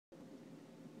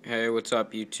Hey, what's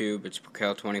up YouTube? It's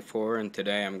Procal24 and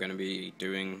today I'm going to be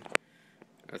doing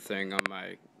a thing on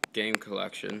my game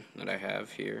collection that I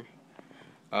have here.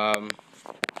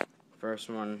 First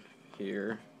one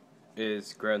here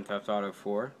is Grand Theft Auto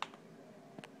 4.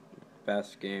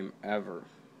 Best game ever.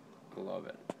 I love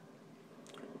it.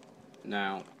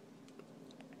 Now,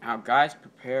 how guys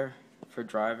prepare for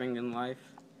driving in life,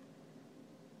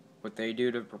 what they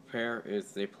do to prepare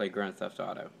is they play Grand Theft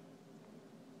Auto.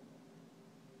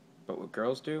 But what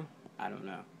girls do, I don't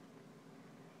know.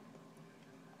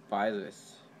 Buy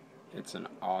this. It's an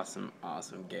awesome,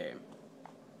 awesome game.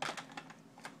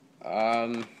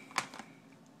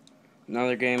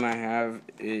 Another game I have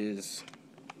is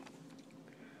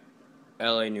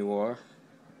L.A. Noire.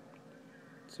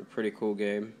 It's a pretty cool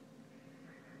game.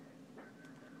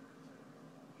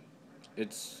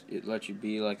 It lets you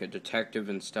be like a detective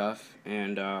and stuff,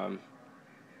 and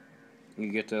you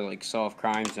get to like solve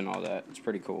crimes and all that. It's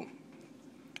pretty cool.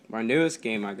 My newest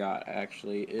game I got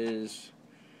actually is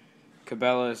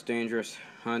Cabela's Dangerous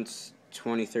Hunts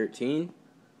 2013.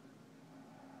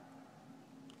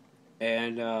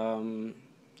 And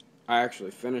I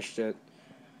actually finished it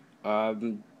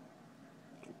 2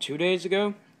 days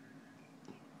ago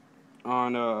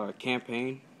on a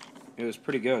campaign. It was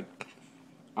pretty good.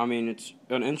 I mean, it's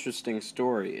an interesting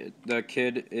story. The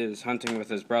kid is hunting with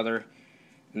his brother,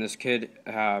 and this kid,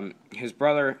 his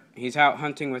brother, he's out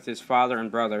hunting with his father and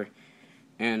brother,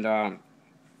 and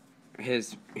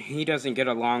he doesn't get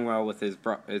along well with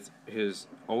his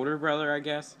older brother, I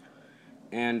guess,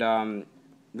 and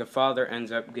the father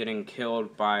ends up getting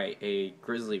killed by a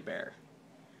grizzly bear.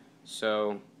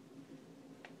 So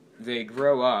they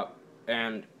grow up,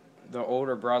 and the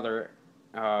older brother,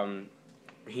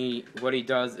 what he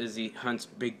does is he hunts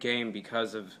big game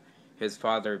because of his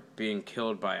father being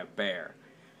killed by a bear.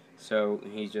 So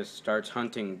he just starts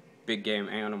hunting big game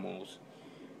animals,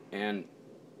 and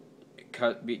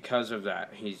because of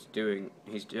that, he's doing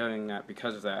that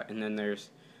because of that. And then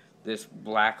there's this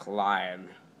black lion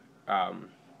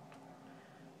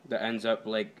that ends up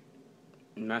like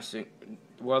messing.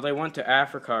 Well, they went to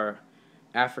Africa,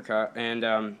 and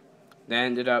they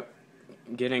ended up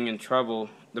getting in trouble.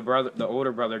 The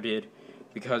older brother did,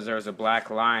 because there was a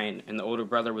black lion, and the older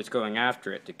brother was going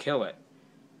after it to kill it.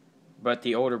 But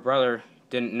the older brother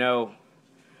didn't know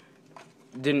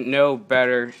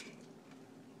better.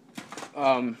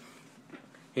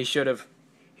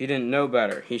 He didn't know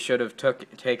better. He should have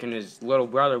taken his little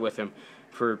brother with him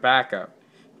for backup.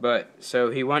 But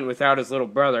so he went without his little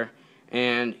brother,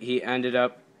 and he ended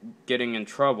up getting in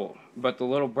trouble. But the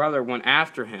little brother went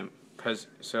after him, and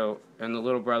the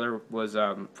little brother was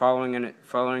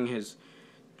following his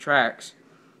tracks,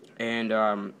 and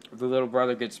the little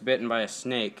brother gets bitten by a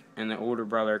snake, and the older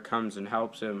brother comes and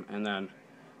helps him, and then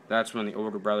that's when the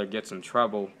older brother gets in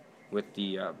trouble with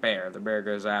the bear. The bear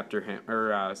goes after him,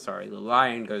 the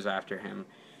lion goes after him,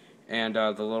 and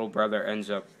the little brother ends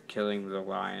up killing the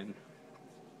lion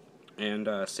and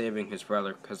saving his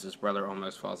brother, because his brother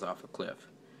almost falls off a cliff.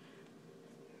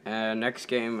 Next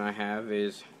game I have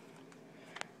is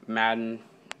Madden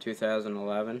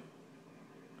 2011.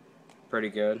 Pretty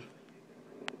good.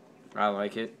 I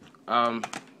like it.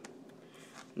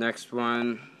 Next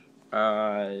one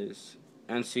is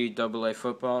NCAA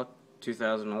Football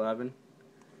 2011.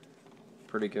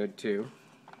 Pretty good too.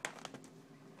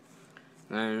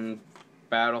 And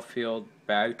Battlefield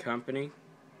Bad Company.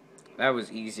 That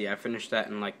was easy. I finished that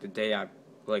in like a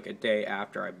day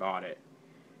after I bought it.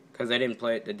 Because I didn't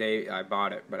play it the day I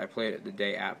bought it, but I played it the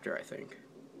day after, I think.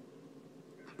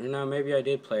 No, maybe I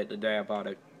did play it the day I bought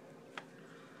it.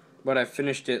 But I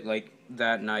finished it like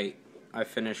that night. I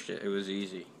finished it. It was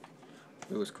easy.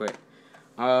 It was quick.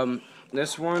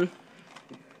 This one,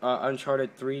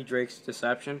 Uncharted 3 Drake's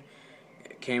Deception.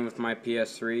 It came with my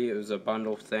PS3. It was a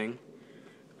bundle thing.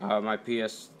 My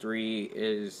PS3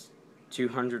 is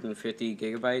 250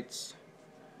 gigabytes.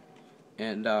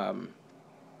 And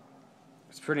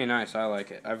it's pretty nice. I like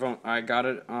it. I got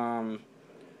it on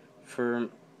the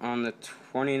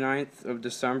 29th of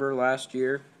December last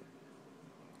year.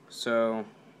 So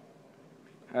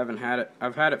I haven't had it.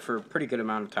 I've had it for a pretty good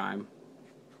amount of time.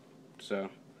 So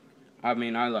I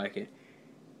mean, I like it.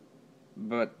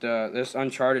 But this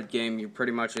Uncharted game, you're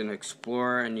pretty much an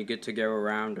explorer, and you get to go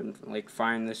around and like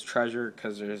find this treasure,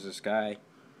 because there's this guy.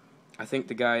 I think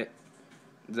the guy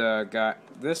in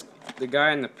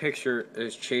the picture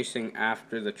is chasing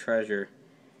after the treasure,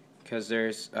 because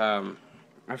there's I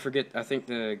think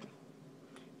the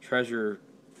treasure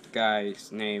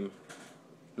guy's name,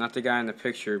 not the guy in the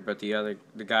picture, but the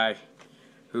guy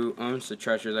who owns the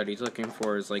treasure that he's looking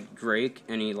for is like Drake,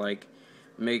 and he like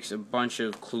makes a bunch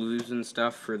of clues and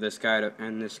stuff for this guy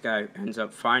and this guy ends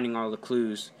up finding all the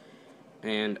clues,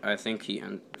 and I think he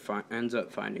ends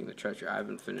up finding the treasure. I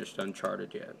haven't finished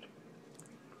Uncharted yet.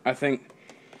 I think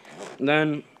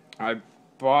then I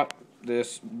bought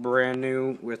this brand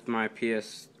new with my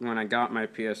when I got my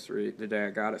PS3 the day I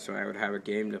got it, so I would have a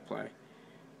game to play.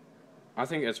 I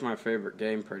think it's my favorite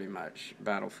game pretty much,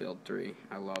 Battlefield 3.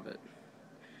 I love it.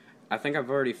 I think I've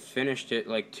already finished it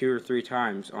like 2 or 3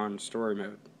 times on story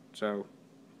mode, so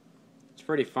it's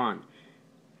pretty fun.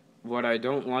 What I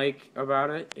don't like about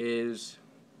it is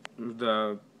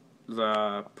the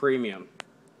premium.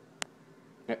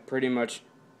 It pretty much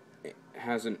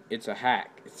it's a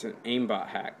hack. It's an aimbot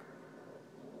hack.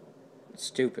 It's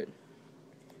stupid.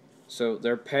 So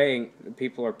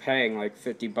people are paying like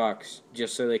 $50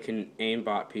 just so they can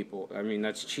aimbot people. I mean,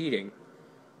 that's cheating.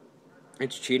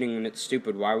 It's cheating and it's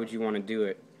stupid. Why would you want to do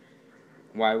it?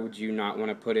 Why would you not want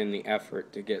to put in the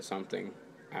effort to get something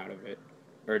out of it?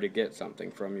 Or to get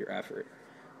something from your effort?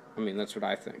 I mean, that's what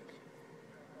I think.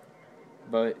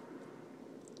 But,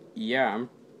 yeah,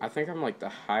 I think I'm like the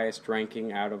highest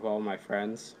ranking out of all my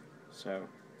friends. So,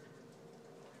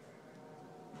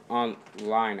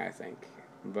 online, I think.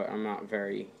 But I'm not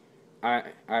very...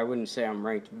 I wouldn't say I'm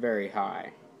ranked very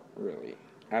high, really.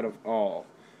 Out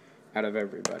of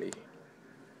everybody.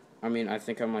 I mean, I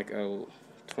think I'm like a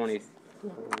 20...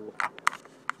 Oh,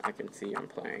 I can see I'm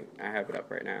playing. I have it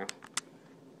up right now.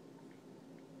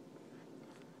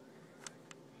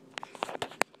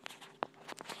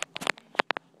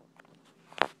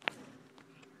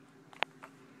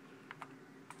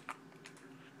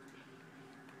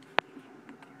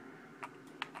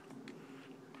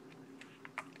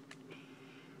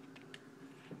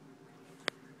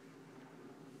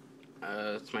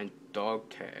 That's my dog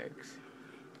tags.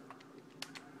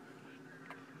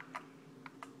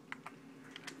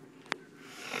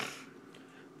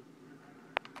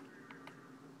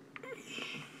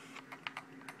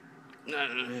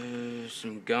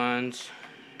 Some guns.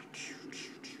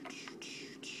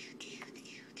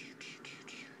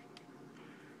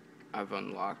 I've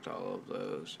unlocked all of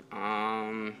those.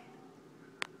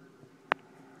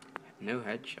 No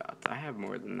headshots. I have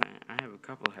more than that. I have a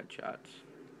couple headshots.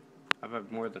 I've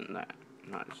had more than that,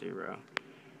 not 0.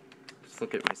 Let's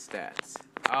look at my stats.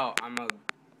 Oh, I'm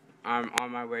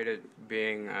on my way to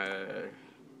being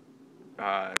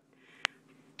a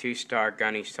 2-star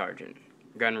gunnery sergeant,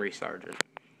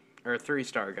 or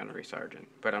 3-star gunnery sergeant.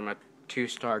 But I'm a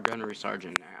 2-star gunnery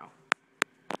sergeant now.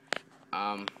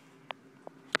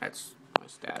 That's my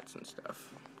stats and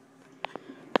stuff.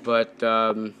 But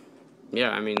yeah,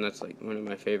 I mean that's like one of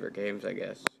my favorite games, I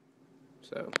guess.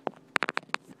 So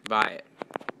buy it.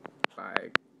 Buy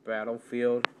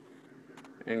Battlefield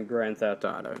and Grand Theft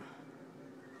Auto.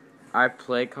 I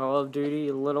play Call of Duty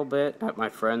a little bit at my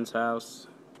friend's house,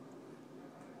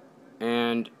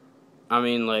 and I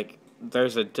mean, like,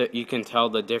 you can tell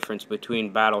the difference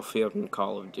between Battlefield and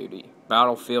Call of Duty.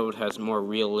 Battlefield has more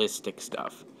realistic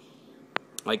stuff.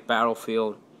 Like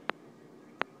Battlefield,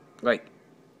 like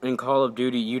in Call of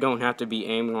Duty, you don't have to be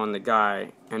aiming on the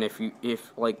guy, and if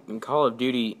like in Call of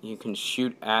Duty, you can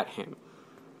shoot at him.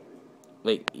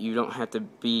 Like, you don't have to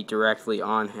be directly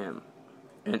on him,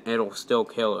 and it'll still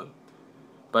kill him.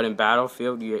 But in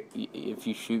Battlefield, if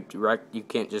you shoot direct, you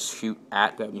can't just shoot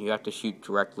at them. You have to shoot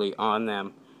directly on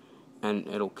them, and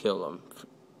it'll kill them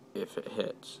if it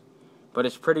hits. But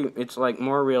it's like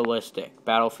more realistic.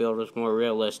 Battlefield is more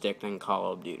realistic than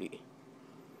Call of Duty.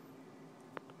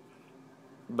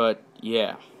 But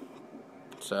yeah,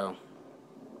 so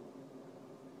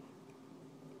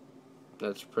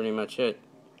that's pretty much it.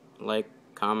 Like,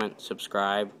 comment,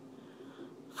 subscribe.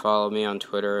 Follow me on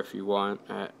Twitter if you want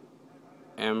at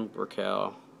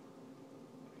mbrickell,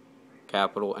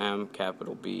 capital M,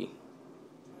 capital B.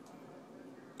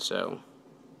 So,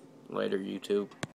 later, YouTube.